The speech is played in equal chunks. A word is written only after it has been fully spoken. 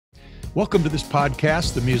Welcome to this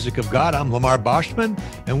podcast, The Music of God. I'm LaMar Boschman,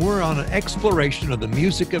 and we're on an exploration of the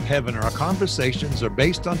music of heaven. Our conversations are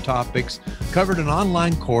based on topics covered in an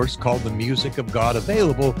online course called The Music of God,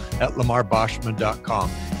 available at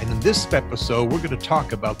lamarboschman.com. And in this episode, we're going to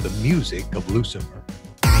talk about the music of Lucifer.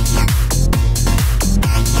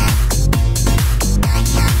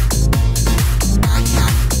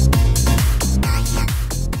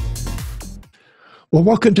 Well,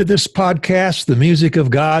 welcome to this podcast, The Music of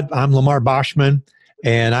God. I'm LaMar Boschman,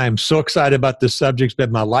 and I'm so excited about this subject. It's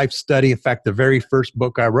been my life study. In fact, the very first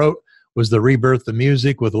book I wrote was The Rebirth of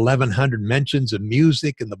Music, with 1,100 mentions of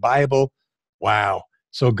music in the Bible. Wow.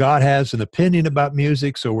 So God has an opinion about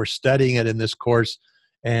music, so we're studying it in this course.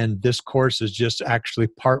 And this course is just actually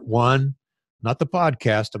part one, not the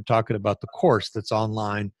podcast. I'm talking about the course that's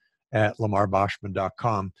online at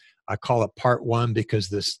lamarboschman.com. I call it part one because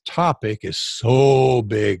this topic is so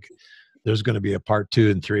big. There's going to be a part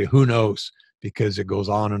two and three. Who knows? Because it goes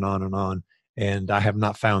on and on and on. And I have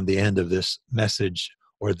not found the end of this message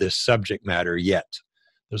or this subject matter yet.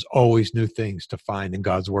 There's always new things to find in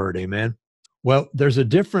God's Word. Amen. Well, there's a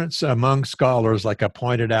difference among scholars, like I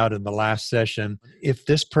pointed out in the last session, if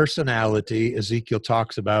this personality Ezekiel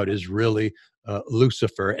talks about is really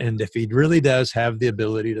Lucifer, and if he really does have the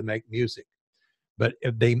ability to make music. But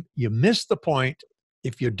you miss the point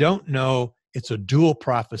if you don't know it's a dual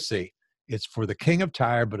prophecy. It's for the King of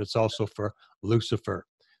Tyre, but it's also for Lucifer,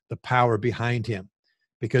 the power behind him.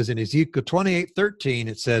 Because in Ezekiel 28:13,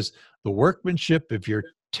 it says, the workmanship of your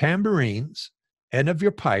tambourines and of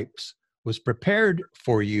your pipes was prepared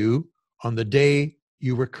for you on the day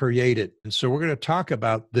you were created. And so we're going to talk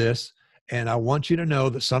about this. And I want you to know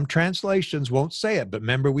that some translations won't say it. But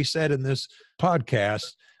remember, we said in this podcast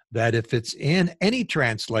that if it's in any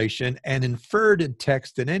translation and inferred in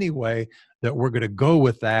text in any way, that we're going to go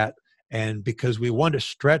with that. And because we want to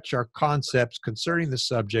stretch our concepts concerning the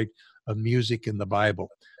subject of music in the Bible.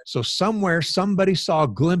 So somewhere somebody saw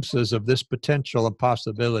glimpses of this potential and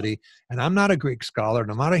possibility. And I'm not a Greek scholar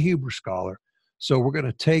and I'm not a Hebrew scholar. So we're going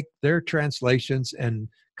to take their translations and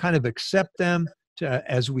kind of accept them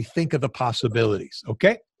as we think of the possibilities.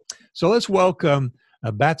 Okay? So let's welcome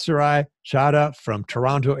Batsirai Chada from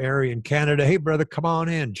Toronto area in Canada. Hey, brother, come on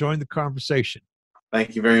in. Join the conversation.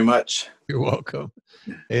 Thank you very much. You're welcome.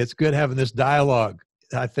 It's good having this dialogue.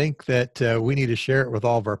 I think that we need to share it with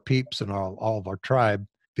all of our peeps and all of our tribe,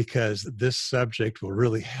 because this subject will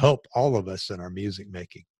really help all of us in our music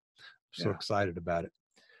making. I'm so excited about it.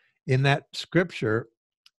 In that scripture,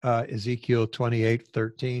 Ezekiel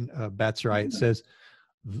 28:13, Batsirai, it says,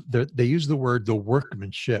 they use the word the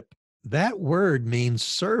workmanship. That word means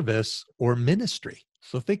service or ministry.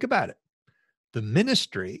 So think about it. The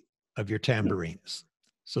ministry of your tambourines.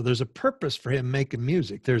 So there's a purpose for him making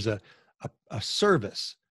music. There's a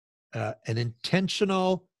service, an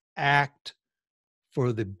intentional act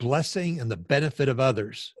for the blessing and the benefit of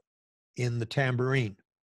others in the tambourine.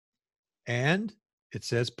 And it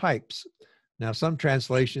says pipes. Now, some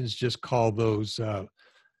translations just call those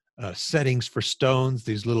settings for stones,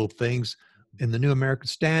 these little things. In the New American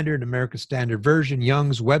Standard Version,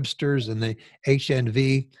 Young's, Webster's, and the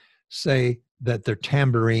HNV say that they're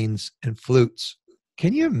tambourines and flutes.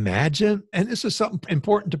 Can you imagine? And this is something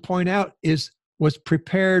important to point out, was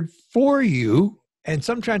prepared for you. And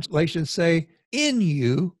some translations say in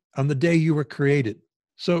you on the day you were created.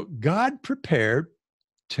 So God prepared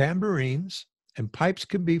tambourines, and pipes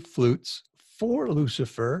can be flutes, for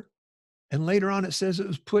Lucifer. And later on it says it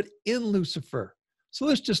was put in Lucifer. So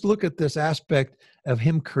let's just look at this aspect of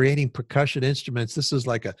him creating percussion instruments. This is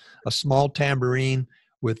like a small tambourine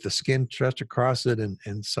with the skin stretched across it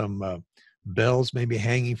and some bells maybe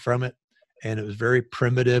hanging from it. And it was very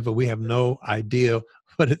primitive, and we have no idea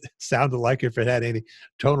what it sounded like, if it had any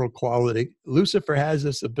tonal quality. Lucifer has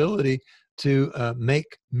this ability to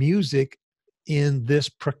make music in this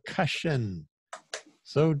percussion.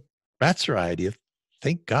 So Batsirai, do you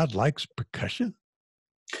think God likes percussion?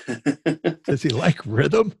 Does he like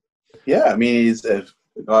rhythm? Yeah, I mean,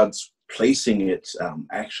 God's placing it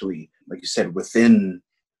actually, like you said, within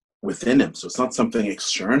him. So it's not something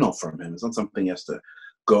external from him. It's not something he has to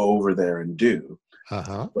go over there and do.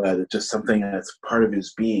 But it's just something that's part of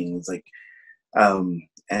his being. It's like,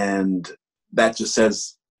 and that just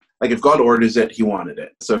says, like, if God orders it, he wanted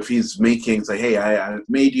it. So if he's making, say, hey, I've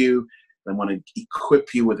made you, I want to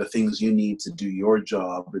equip you with the things you need to do your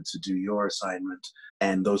job and to do your assignment.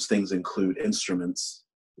 And those things include instruments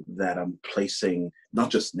that I'm placing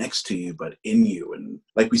not just next to you, but in you. And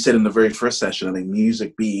like we said in the very first session, I think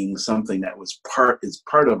music being something that is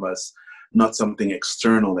part of us, not something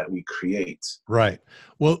external that we create. Right.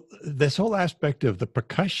 Well, this whole aspect of the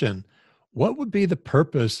percussion what would be the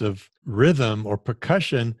purpose of rhythm or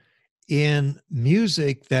percussion in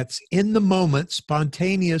music that's in the moment,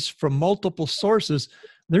 spontaneous from multiple sources?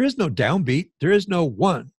 There is no downbeat. There is no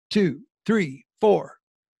 1, 2, 3, 4.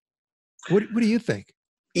 What do you think?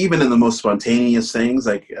 Even in the most spontaneous things,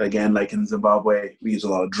 like again, like in Zimbabwe, we use a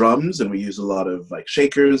lot of drums and we use a lot of like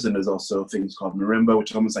shakers, and there's also things called marimba,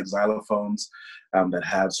 which are almost like xylophones that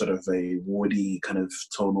have sort of a woody kind of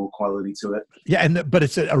tonal quality to it. Yeah, but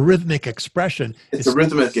it's a rhythmic expression. It's a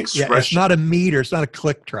rhythmic expression. Yeah, it's not a meter. It's not a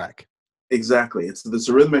click track. Exactly. It's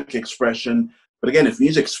a rhythmic expression. But again, if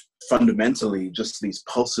music's fundamentally just these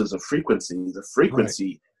pulses of frequency, the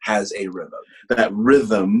frequency has a rhythm. That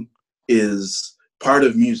rhythm is part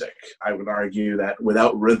of music. I would argue that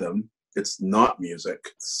without rhythm, it's not music,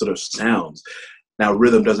 it's sort of sounds. Now,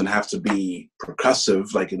 rhythm doesn't have to be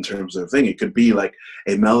percussive, like in terms of thing. It could be like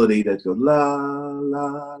a melody that goes la, la, la,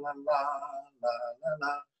 la, la, la,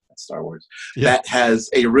 la. That's Star Wars. Yeah. That has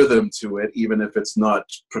a rhythm to it, even if it's not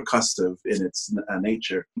percussive in its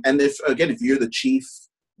nature. And if you're the chief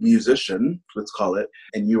musician, let's call it,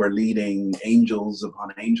 and you are leading angels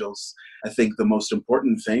upon angels, I think the most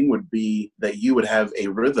important thing would be that you would have a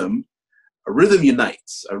rhythm. A rhythm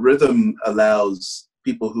unites. A rhythm allows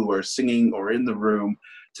people who are singing or in the room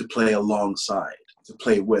to play alongside, to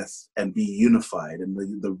play with and be unified. And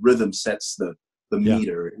the rhythm sets the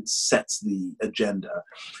meter, it sets the agenda.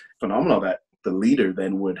 Phenomenal that the leader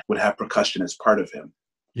then would have percussion as part of him.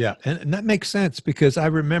 Yeah, and that makes sense, because I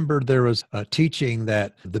remember there was a teaching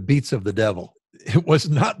that the beats of the devil, it was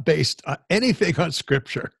not based on anything on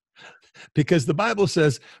Scripture, because the Bible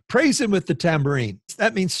says, praise him with the tambourine.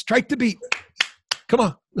 That means strike the beat. Come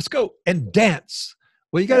on, let's go. And dance.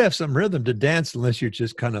 Well, you got to have some rhythm to dance, unless you're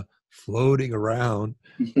just kind of floating around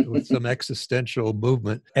with some existential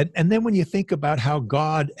movement. And then when you think about how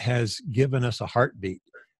God has given us a heartbeat,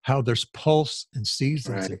 how there's pulse and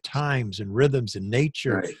seasons and times and rhythms in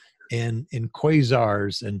nature and in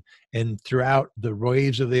quasars and throughout the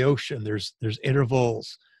waves of the ocean, there's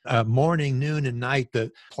intervals, morning, noon, and night,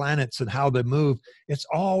 the planets and how they move. It's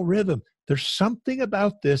all rhythm. There's something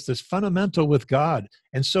about this that's fundamental with God.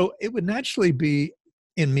 And so it would naturally be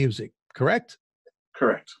in music, correct?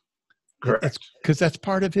 Correct. Because that's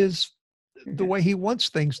part of the way he wants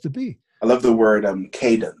things to be. I love the word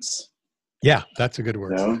cadence. Yeah, that's a good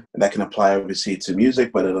word. And that can apply obviously to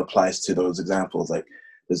music, but it applies to those examples. Like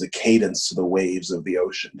there's a cadence to the waves of the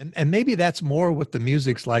ocean. And maybe that's more what the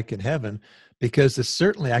music's like in heaven, because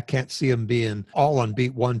certainly I can't see them being all on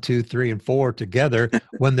beat 1, 2, 3, and 4 together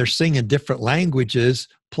when they're singing different languages,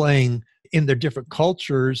 playing in their different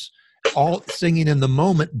cultures, all singing in the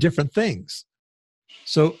moment different things.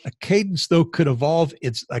 So a cadence, though, could evolve.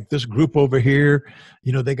 It's like this group over here,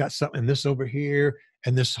 they got something, this over here,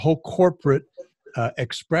 and this whole corporate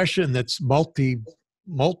expression that's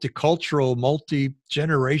multicultural,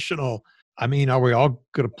 multi-generational. I mean, are we all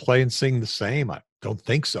going to play and sing the same? I don't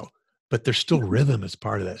think so. But there's still rhythm as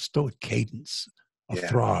part of that, still a cadence, a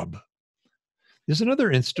throb. There's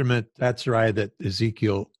another instrument, Batsirai, that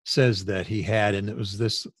Ezekiel says that he had, and it was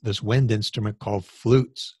this wind instrument called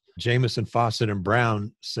flutes. Jameson, Fawcett, and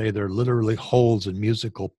Brown say they're literally holes in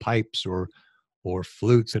musical pipes or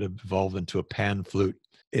flutes that have evolved into a pan flute.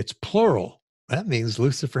 It's plural. That means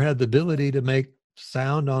Lucifer had the ability to make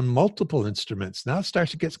sound on multiple instruments. Now it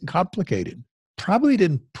starts to get complicated. Probably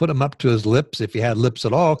didn't put him up to his lips, if he had lips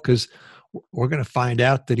at all, because we're going to find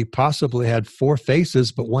out that he possibly had 4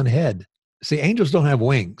 faces but 1 head. See, angels don't have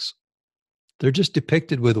wings. They're just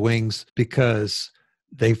depicted with wings because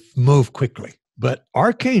they move quickly. But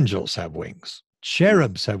archangels have wings.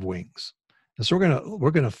 Cherubs have wings. And so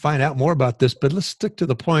we're gonna find out more about this, but let's stick to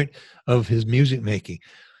the point of his music making.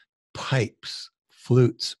 Pipes,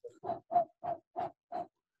 flutes.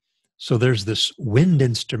 So there's this wind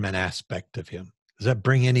instrument aspect of him. Does that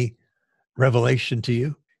bring any revelation to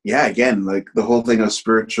you? Yeah, again, like the whole thing of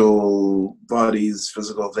spiritual bodies,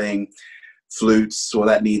 physical thing, flutes, well,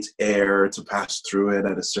 that needs air to pass through it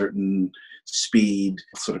at a certain speed,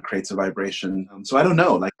 sort of creates a vibration. So I don't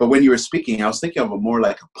know, but when you were speaking, I was thinking of a more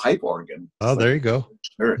like a pipe organ. Oh, there you go.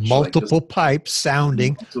 Church, multiple pipes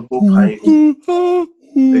sounding. Multiple pipes.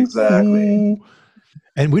 Exactly.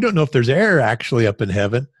 And we don't know if there's air actually up in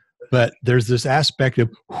heaven, but there's this aspect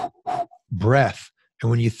of breath. And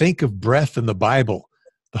when you think of breath in the Bible,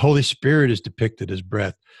 the Holy Spirit is depicted as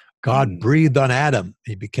breath. God breathed on Adam.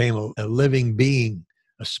 He became a living being,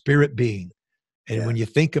 a spirit being. And when you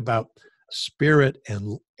think about spirit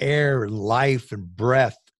and air and life and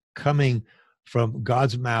breath coming from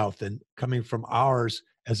God's mouth and coming from ours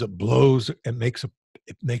as it blows and makes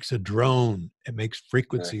It makes a drone. It makes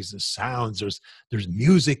frequencies and sounds. There's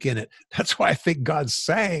music in it. That's why I think God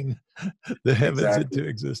sang the heavens into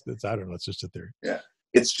existence. I don't know. It's just a theory. Yeah.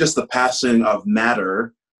 It's just the passing of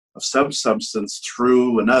matter, of some substance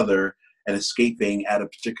through another and escaping at a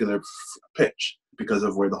particular pitch because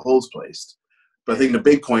of where the hole's placed. But I think the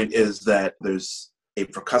big point is that there's a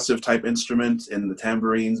percussive type instrument in the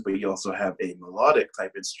tambourines, but you also have a melodic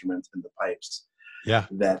type instrument in the pipes. Yeah.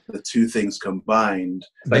 That the two things combined.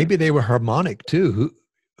 Maybe they were harmonic too,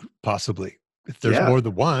 possibly. If there's more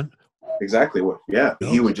than one. Exactly. Well, yeah.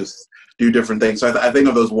 He would just do different things. So I think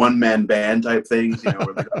of those one-man band type things, where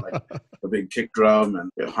they got like a big kick drum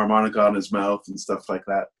and a harmonica on his mouth and stuff like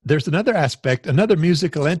that. There's another aspect, another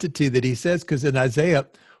musical entity that he says, because in Isaiah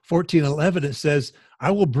 14:11 it says,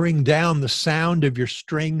 I will bring down the sound of your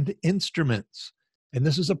stringed instruments. And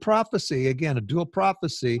this is a prophecy, again, a dual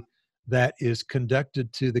prophecy that is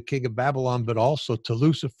conducted to the king of Babylon, but also to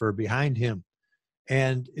Lucifer behind him.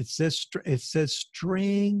 And it says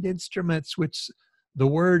stringed instruments, which the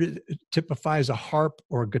word typifies a harp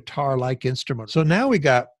or a guitar-like instrument. So now we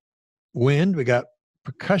got wind, we got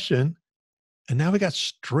percussion, and now we got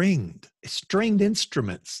stringed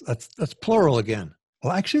instruments. That's plural again.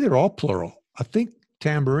 Well, actually, they're all plural. I think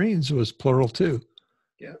tambourines was plural too.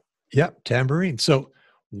 Yeah. Yep, tambourine. So,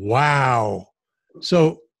 wow.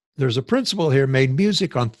 So there's a principle here, made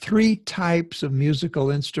music on 3 types of musical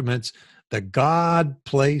instruments that God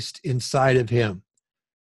placed inside of him.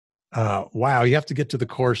 Wow, you have to get to the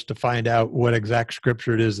course to find out what exact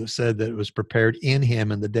scripture it is that said that it was prepared in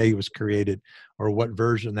him in the day he was created, or what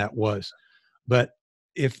version that was. But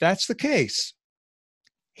if that's the case,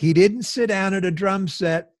 he didn't sit down at a drum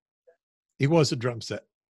set. He was a drum set.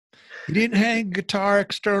 He didn't hang guitar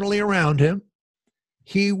externally around him.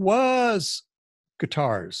 He was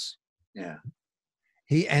guitars. Yeah.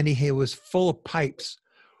 He was full of pipes.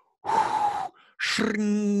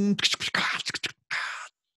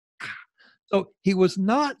 So he was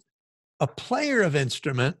not a player of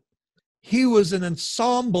instrument. He was an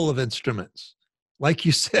ensemble of instruments. Like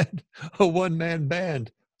you said, a one-man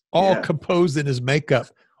band, all composed in his makeup.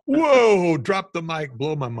 Whoa, drop the mic,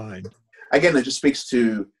 blow my mind. Again, it just speaks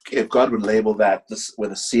to if God would label that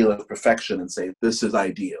with a seal of perfection and say, this is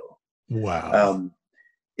ideal. Wow.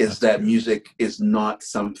 Is that music is not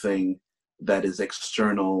something that is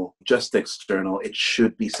external, just external. It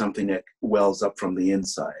should be something that wells up from the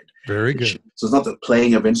inside. Very good. So it's not the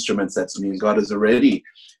playing of instruments that's mean. God has already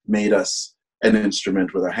made us an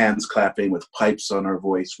instrument with our hands clapping, with pipes on our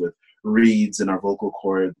voice, with reeds in our vocal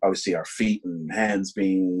cord, obviously our feet and hands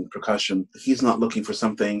being percussion. He's not looking for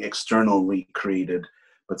something externally created,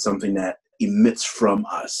 but something that emits from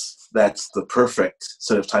us. That's the perfect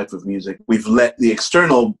sort of type of music. We've let the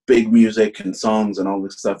external big music and songs and all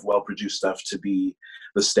this stuff, well-produced stuff, to be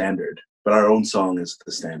the standard. But our own song is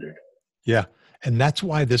the standard. Yeah. And that's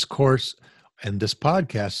why this course and this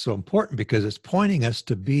podcast is so important, because it's pointing us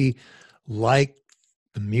to be like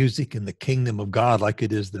the music in the kingdom of God, like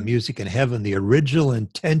it is the music in heaven, the original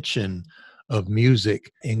intention of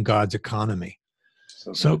music in God's economy.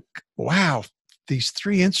 So wow, these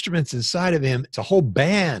 3 instruments inside of him, it's a whole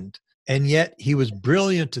band. And yet he was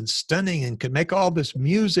brilliant and stunning and could make all this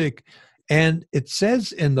music. And it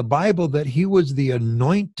says in the Bible that he was the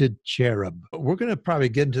anointed cherub. We're going to probably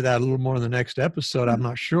get into that a little more in the next episode. I'm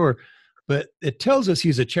not sure. But it tells us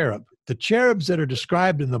he's a cherub. The cherubs that are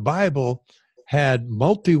described in the Bible had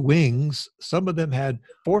multi-wings. Some of them had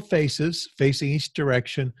 4 faces facing each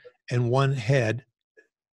direction and 1 head.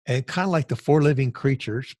 And kind of like the 4 living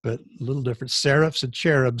creatures, but a little different. Seraphs and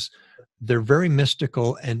cherubs, they're very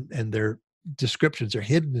mystical, and their descriptions are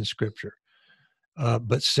hidden in Scripture.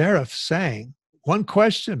 But Seraph sang. One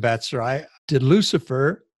question, Batsirai, did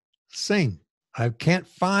Lucifer sing? I can't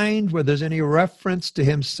find where there's any reference to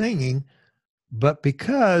him singing, but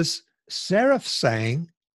because Seraph sang,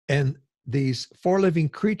 and these 4 living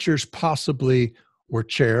creatures possibly were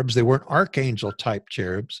cherubs, they weren't archangel-type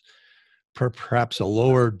cherubs, perhaps a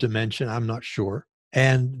lower dimension, I'm not sure,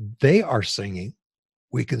 and they are singing,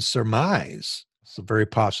 we can surmise, so very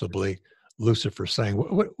possibly Lucifer sang.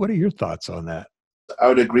 What are your thoughts on that? I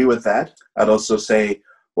would agree with that. I'd also say,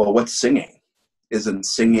 well, what's singing? Isn't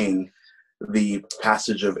singing the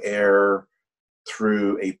passage of air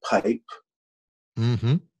through a pipe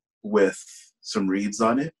with some reeds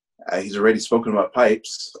on it? He's already spoken about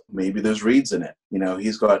pipes. Maybe there's reeds in it.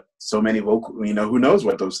 He's got so many vocal, who knows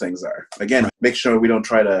what those things are. Again, make sure we don't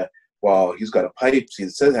try to, well, he's got a pipe. He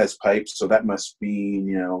says has pipes, so that must be,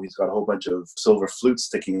 he's got a whole bunch of silver flutes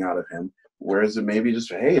sticking out of him. Whereas it maybe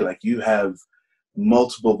just, hey, like you have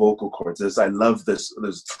multiple vocal cords. I love this.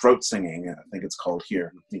 There's throat singing, I think it's called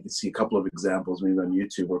here. You can see a couple of examples maybe on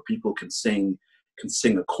YouTube where people can sing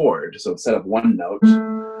a chord. So instead of one note,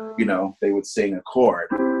 they would sing a chord.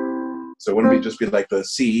 So it wouldn't just be like the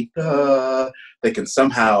C. They can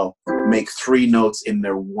somehow make 3 notes in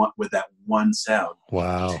their with that one sound.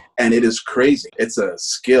 Wow. And it is crazy. It's a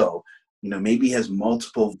skill. Maybe he has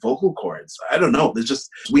multiple vocal cords. I don't know.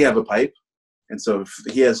 We have a pipe. And so if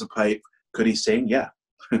he has a pipe, could he sing? Yeah.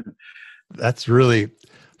 That's really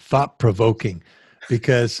thought-provoking,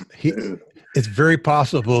 because it's very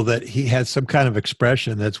possible that he has some kind of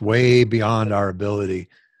expression that's way beyond our ability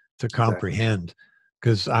to comprehend.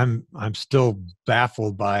 Because I'm still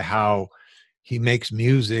baffled by how he makes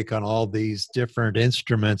music on all these different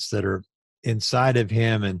instruments that are inside of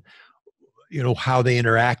him, and how they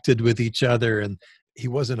interacted with each other. And he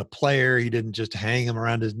wasn't a player. He didn't just hang them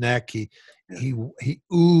around his neck. He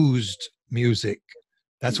oozed music.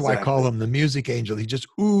 That's why I call him the music angel. He just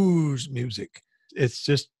oozed music. It's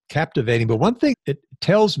just captivating. But one thing it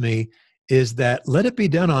tells me is that let it be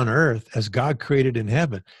done on earth as God created in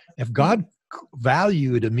heaven. If God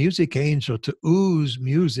valued a music angel to ooze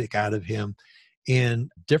music out of him in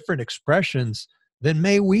different expressions, then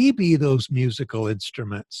may we be those musical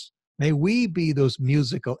instruments. May we be those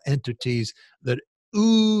musical entities that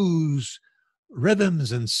ooze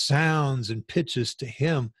rhythms and sounds and pitches to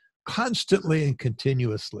him constantly and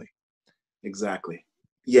continuously. Exactly.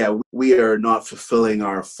 Yeah, we are not fulfilling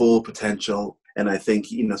our full potential. And I think,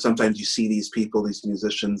 sometimes you see these people, these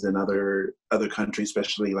musicians in other countries,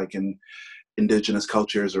 especially like in indigenous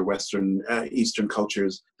cultures or Western, Eastern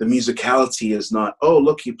cultures, the musicality is not, oh,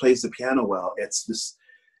 look, he plays the piano well. It's this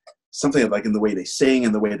something like in the way they sing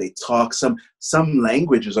and the way they talk. Some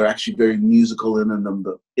languages are actually very musical in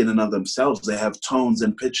and of themselves. They have tones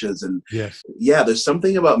and pitches. And yes, yeah, there's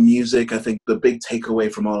something about music. I think the big takeaway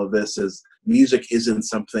from all of this is music isn't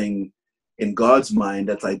something in God's mind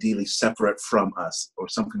that's ideally separate from us or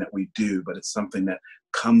something that we do, but it's something that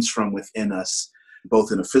comes from within us,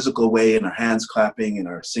 both in a physical way, in our hands clapping, in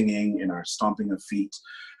our singing, in our stomping of feet,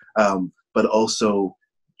 but also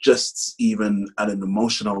just even at an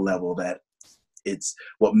emotional level, that it's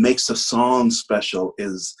what makes a song special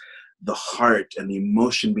is the heart and the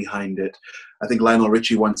emotion behind it. I think Lionel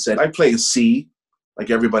Richie once said, I play a C like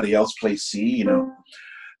everybody else plays C,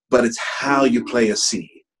 but it's how you play a C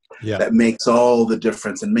that makes all the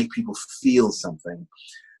difference and make people feel something.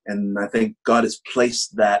 And I think God has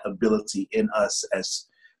placed that ability in us as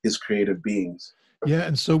his creative beings. Yeah,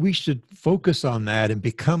 and so we should focus on that and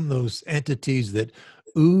become those entities that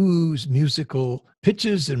ooze musical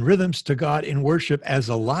pitches and rhythms to God in worship as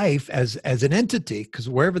a life, as an entity, because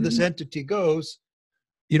wherever this entity goes,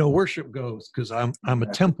 worship goes, because I'm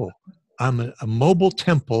a temple. I'm a mobile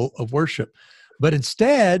temple of worship. But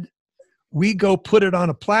instead, we go put it on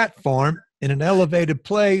a platform in an elevated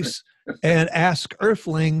place and ask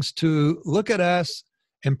earthlings to look at us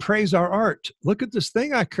and praise our art. Look at this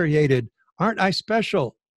thing I created. Aren't I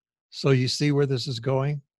special? So you see where this is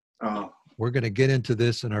going? Oh. We're going to get into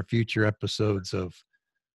this in our future episodes of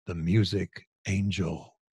the music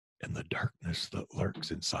angel and the darkness that lurks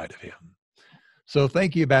inside of him. So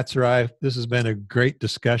thank you, Batsirai. This has been a great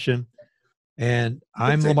discussion. And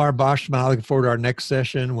I'm LaMar Boschman. I look forward to our next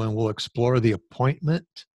session when we'll explore the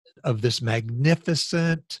appointment of this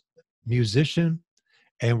magnificent musician.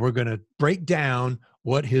 And we're going to break down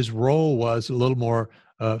what his role was a little more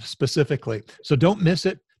specifically. So don't miss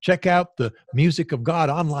it. Check out the Music of God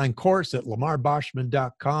online course at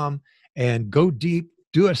lamarboschman.com and go deep,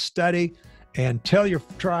 do a study, and tell your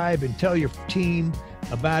tribe and tell your team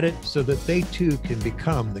about it so that they too can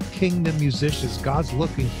become the kingdom musicians God's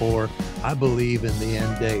looking for, I believe, in the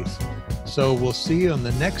end days. So we'll see you on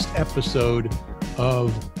the next episode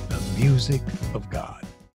of the Music of God.